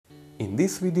In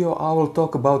this video I will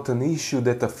talk about an issue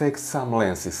that affects some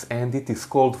lenses, and it is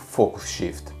called focus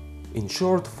shift. In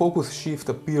short, focus shift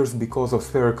appears because of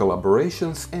spherical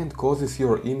aberrations and causes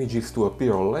your images to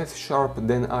appear less sharp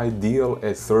than ideal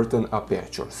at certain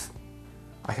apertures.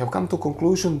 I have come to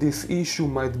conclusion this issue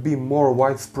might be more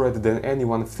widespread than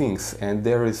anyone thinks, and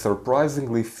there is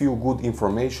surprisingly few good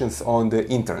informations on the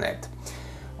internet.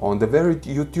 On the very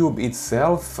YouTube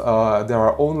itself, there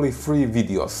are only 3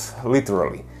 videos,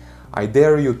 literally. I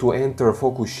dare you to enter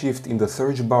focus shift in the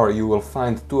search bar. You will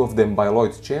find 2 of them by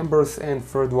Lloyd Chambers and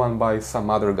 3rd one by some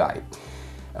other guy.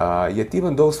 Yet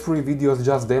even those 3 videos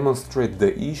just demonstrate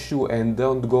the issue and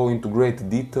don't go into great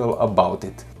detail about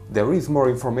it. There is more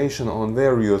information on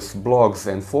various blogs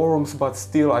and forums, but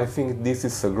still I think this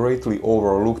is a greatly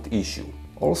overlooked issue.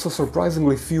 Also,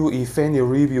 surprisingly few, if any,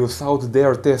 reviews out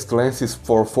there test lenses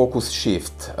for focus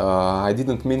shift. I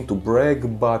didn't mean to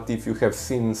brag, but if you have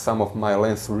seen some of my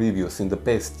lens reviews in the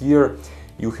past year,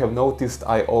 you have noticed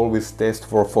I always test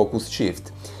for focus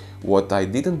shift. What I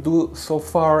didn't do so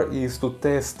far is to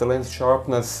test lens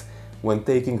sharpness when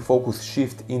taking focus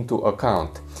shift into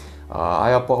account.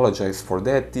 I apologize for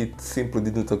that, it simply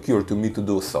didn't occur to me to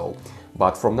do so.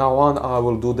 But from now on I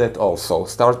will do that also,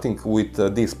 starting with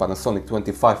this Panasonic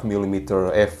 25mm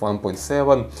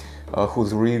f1.7,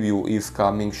 whose review is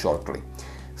coming shortly.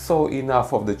 So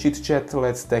enough of the chit chat,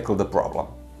 let's tackle the problem.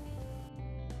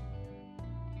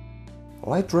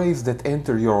 Light rays that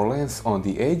enter your lens on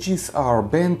the edges are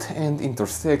bent and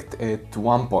intersect at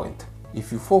one point.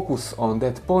 If you focus on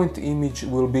that point, image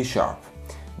will be sharp.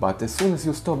 But as soon as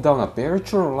you stop down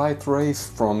aperture, light rays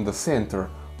from the center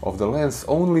of the lens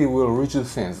only will reach the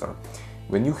sensor.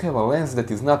 When you have a lens that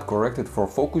is not corrected for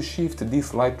focus shift,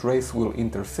 these light rays will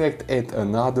intersect at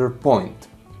another point.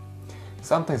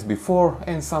 Sometimes before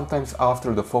and sometimes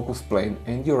after the focus plane,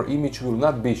 and your image will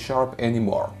not be sharp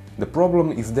anymore. The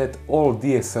problem is that all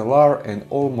DSLR and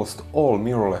almost all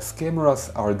mirrorless cameras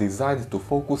are designed to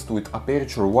focus with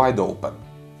aperture wide open.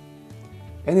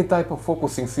 Any type of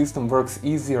focusing system works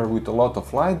easier with a lot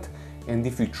of light, and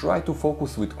if you try to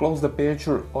focus with closed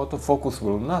aperture, autofocus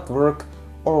will not work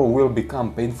or will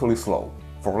become painfully slow.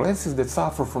 For lenses that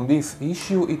suffer from this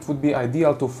issue, it would be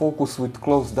ideal to focus with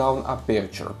closed down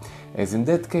aperture, as in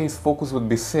that case focus would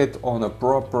be set on a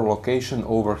proper location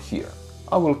over here.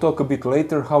 I will talk a bit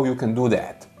later how you can do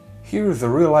that. Here is a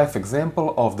real-life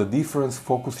example of the difference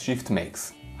focus shift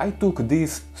makes. I took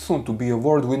this soon-to-be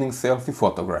award-winning selfie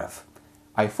photograph.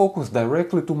 I focused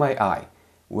directly to my eye.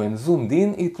 When zoomed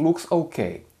in, it looks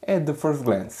okay, at the first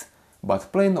glance,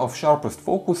 but plane of sharpest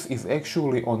focus is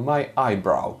actually on my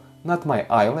eyebrow, not my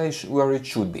eyelash where it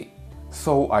should be.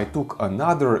 So I took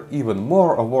another, even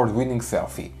more award-winning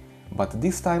selfie, but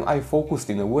this time I focused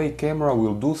in a way camera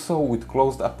will do so with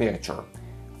closed aperture.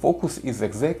 Focus is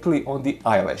exactly on the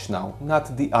eyelash now,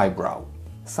 not the eyebrow.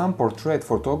 Some portrait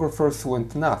photographers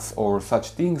went nuts over such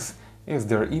things, as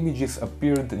their images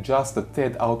appeared just a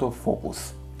tad out of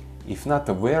focus. If not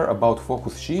aware about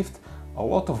focus shift, a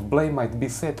lot of blame might be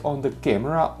set on the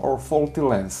camera or faulty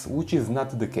lens, which is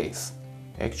not the case.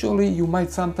 Actually, you might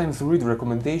sometimes read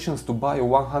recommendations to buy a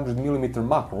 100mm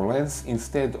macro lens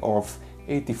instead of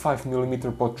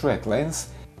 85mm portrait lens,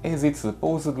 as it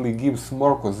supposedly gives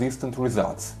more consistent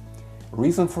results.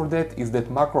 Reason for that is that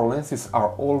macro lenses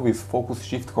are always focus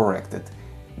shift corrected.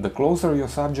 The closer your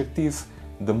subject is,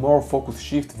 the more focus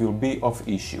shift will be of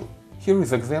issue. Here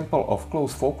is example of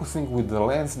close focusing with the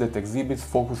lens that exhibits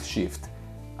focus shift.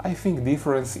 I think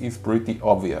difference is pretty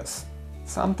obvious.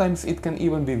 Sometimes it can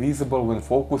even be visible when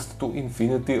focused to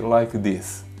infinity like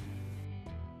this.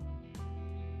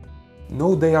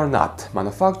 No, they are not.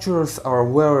 Manufacturers are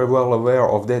very well aware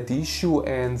of that issue,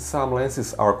 and some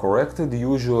lenses are corrected,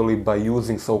 usually by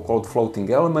using so-called floating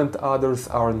element, others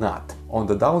are not. On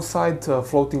the downside,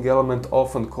 floating element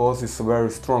often causes very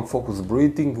strong focus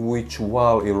breathing, which,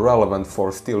 while irrelevant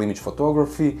for still image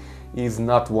photography, is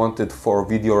not wanted for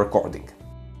video recording.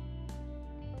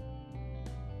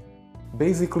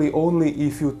 Basically, only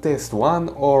if you test one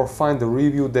or find a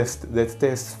review that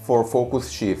tests for focus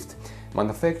shift.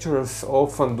 Manufacturers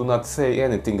often do not say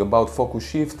anything about focus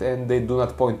shift, and they do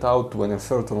not point out when a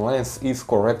certain lens is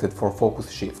corrected for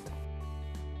focus shift.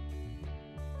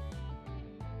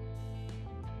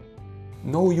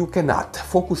 No, you cannot.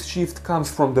 Focus shift comes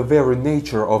from the very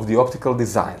nature of the optical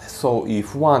design, so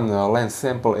if one lens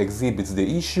sample exhibits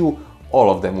the issue, all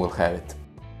of them will have it.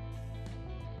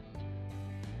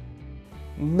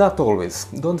 Not always.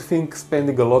 Don't think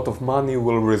spending a lot of money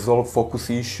will resolve focus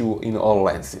issue in all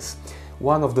lenses.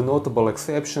 One of the notable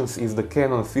exceptions is the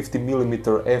Canon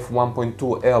 50mm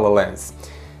f1.2L lens.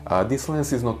 This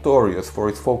lens is notorious for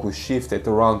its focus shift at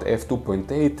around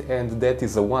f2.8, and that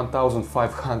is a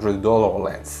 $1,500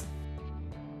 lens.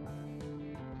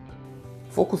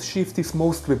 Focus shift is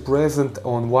mostly present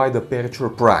on wide aperture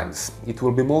primes. It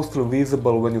will be mostly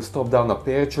visible when you stop down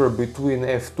aperture between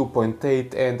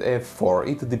f2.8 and f4.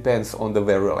 It depends on the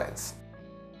very lens.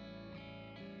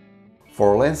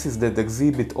 For lenses that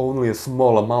exhibit only a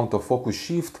small amount of focus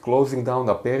shift, closing down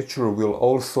aperture will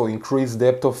also increase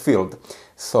depth of field.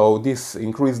 So this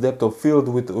increased depth of field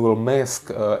will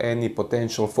mask any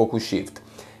potential focus shift.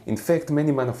 In fact,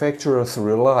 many manufacturers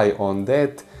rely on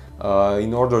that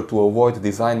in order to avoid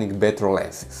designing better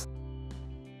lenses.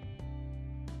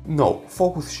 No,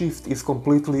 focus shift is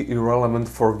completely irrelevant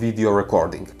for video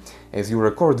recording. As you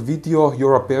record video,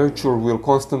 your aperture will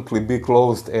constantly be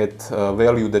closed at a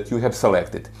value that you have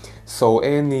selected. So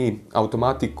any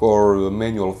automatic or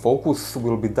manual focus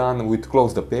will be done with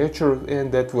closed aperture,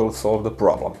 and that will solve the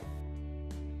problem.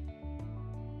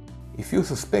 If you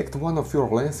suspect one of your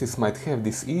lenses might have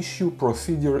this issue,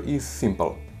 procedure is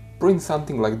simple. Print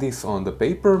something like this on the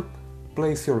paper,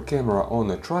 place your camera on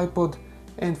a tripod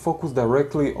and focus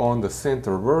directly on the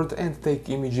center word and take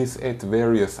images at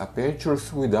various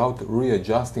apertures without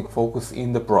readjusting focus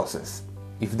in the process.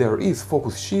 If there is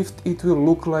focus shift, it will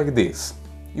look like this.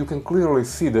 You can clearly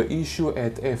see the issue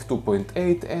at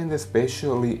f2.8 and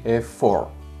especially f4.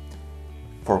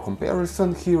 For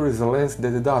comparison, here is a lens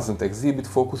that doesn't exhibit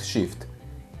focus shift.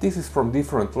 This is from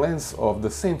different lens of the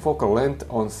same focal length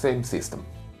on same system.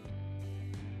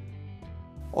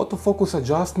 Autofocus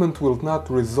adjustment will not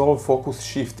resolve focus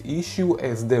shift issue,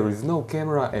 as there is no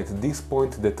camera at this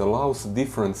point that allows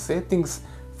different settings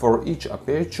for each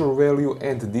aperture value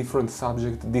and different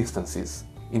subject distances.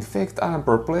 In fact, I am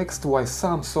perplexed why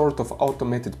some sort of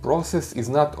automated process is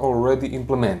not already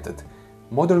implemented.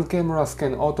 Modern cameras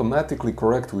can automatically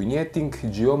correct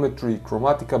vignetting, geometry,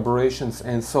 chromatic aberrations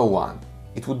and so on.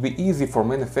 It would be easy for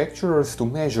manufacturers to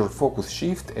measure focus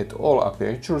shift at all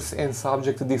apertures and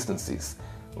subject distances,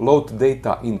 load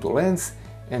data into lens,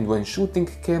 and when shooting,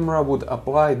 camera would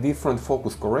apply different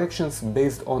focus corrections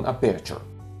based on aperture.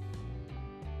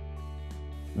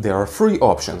 There are three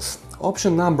options.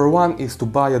 Option number one is to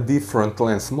buy a different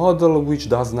lens model which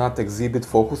does not exhibit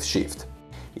focus shift.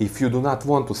 If you do not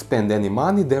want to spend any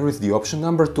money, there is the option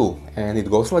number two, and it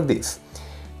goes like this.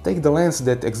 Take the lens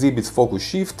that exhibits focus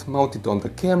shift, mount it on the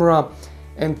camera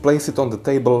and place it on the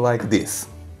table like this.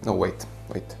 No, wait.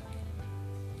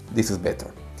 This is better.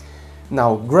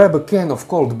 Now grab a can of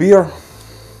cold beer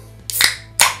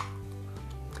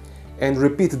and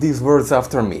repeat these words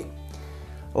after me.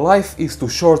 Life is too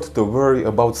short to worry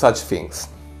about such things.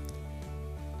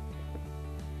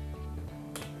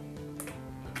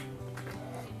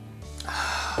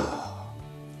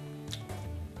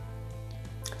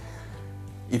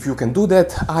 If you can do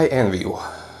that, I envy you,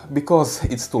 because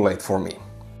it's too late for me.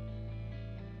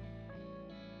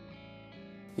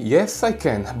 Yes, I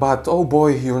can, but oh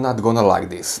boy, you're not gonna like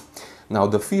this. Now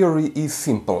the theory is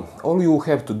simple. All you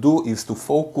have to do is to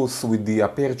focus with the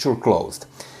aperture closed.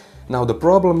 Now the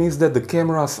problem is that the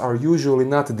cameras are usually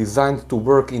not designed to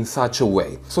work in such a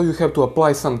way. So you have to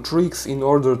apply some tricks in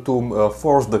order to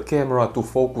force the camera to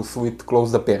focus with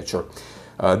closed aperture.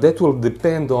 That will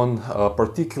depend on a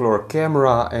particular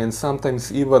camera and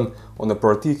sometimes even on a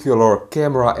particular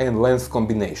camera and lens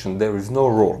combination. There is no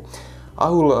rule. I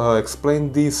will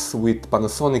explain this with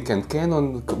Panasonic and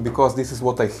Canon because this is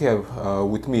what I have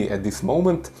with me at this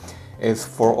moment. As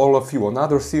for all of you on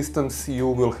other systems, you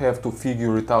will have to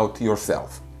figure it out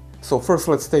yourself. So first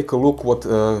let's take a look what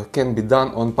can be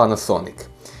done on Panasonic.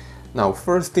 Now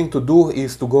first thing to do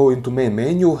is to go into main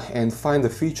menu and find a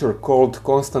feature called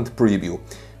constant preview.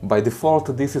 By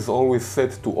default this is always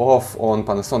set to off on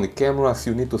Panasonic cameras,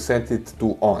 you need to set it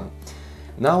to on.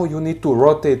 Now you need to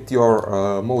rotate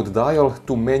your mode dial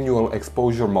to manual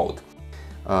exposure mode.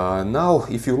 Now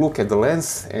if you look at the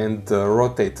lens and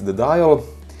rotate the dial,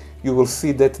 you will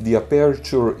see that the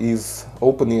aperture is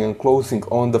opening and closing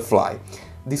on the fly.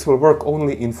 This will work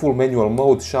only in full manual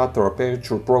mode. Shutter,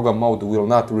 aperture, program mode will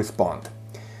not respond.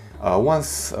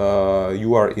 Once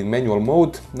you are in manual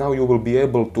mode, now you will be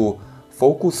able to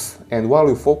focus, and while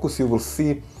you focus you will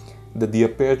see that the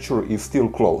aperture is still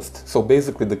closed. So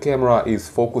basically the camera is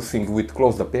focusing with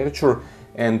closed aperture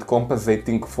and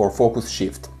compensating for focus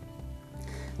shift.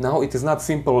 Now it is not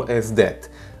simple as that.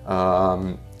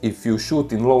 If you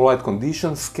shoot in low light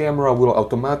conditions, camera will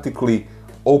automatically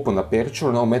open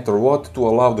aperture no matter what to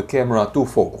allow the camera to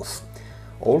focus.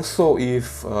 Also,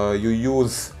 if you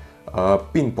use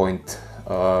pinpoint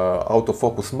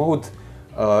autofocus mode,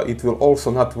 it will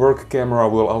also not work. Camera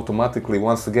will automatically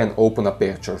once again open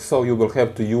aperture, so you will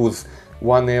have to use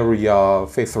one area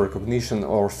face recognition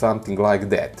or something like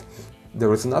that.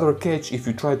 There is another catch: if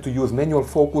you try to use manual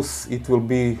focus, it will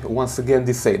be once again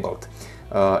disabled.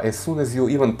 As soon as you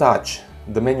even touch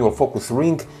the manual focus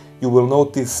ring, you will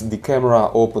notice the camera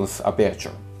opens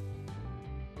aperture.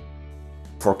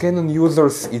 For Canon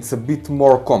users, it's a bit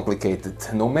more complicated.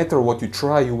 No matter what you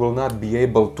try, you will not be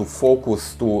able to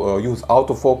focus, to use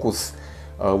autofocus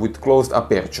with closed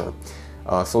aperture.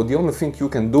 So the only thing you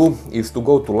can do is to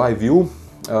go to live view,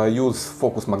 use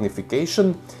focus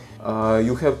magnification.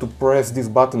 You have to press this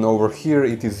button over here.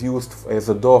 It is used as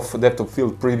a depth of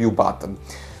field preview button.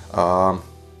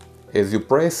 As you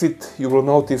press it, you will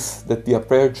notice that the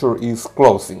aperture is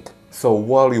closing. So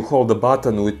while you hold the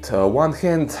button with one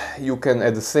hand, you can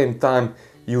at the same time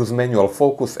use manual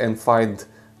focus and find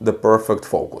the perfect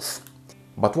focus.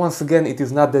 But once again, it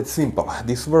is not that simple.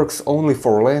 This works only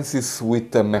for lenses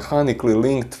with a mechanically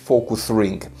linked focus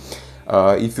ring.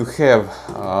 If you have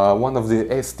one of the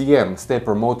STM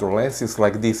stepper motor lenses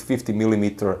like this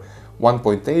 50mm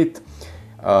 1.8,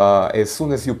 as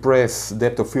soon as you press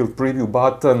depth of field preview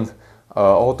button,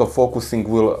 autofocusing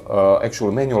will,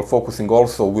 actually manual focusing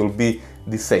also will be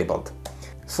disabled.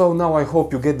 So now I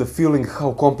hope you get the feeling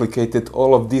how complicated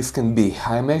all of this can be.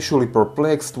 I am actually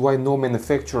perplexed why no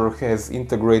manufacturer has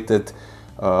integrated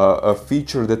a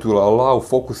feature that will allow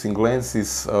focusing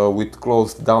lenses with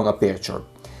closed down aperture.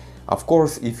 Of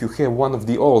course, if you have one of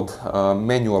the old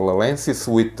manual lenses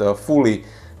with a fully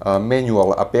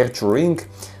manual aperture ring,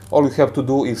 all you have to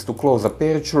do is to close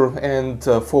aperture and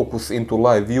focus into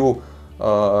live view,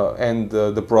 and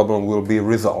the problem will be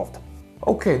resolved.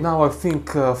 Okay, now I think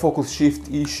focus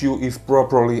shift issue is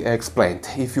properly explained.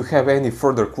 If you have any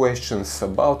further questions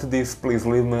about this, please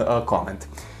leave me a comment.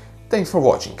 Thanks for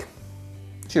watching.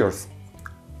 Cheers!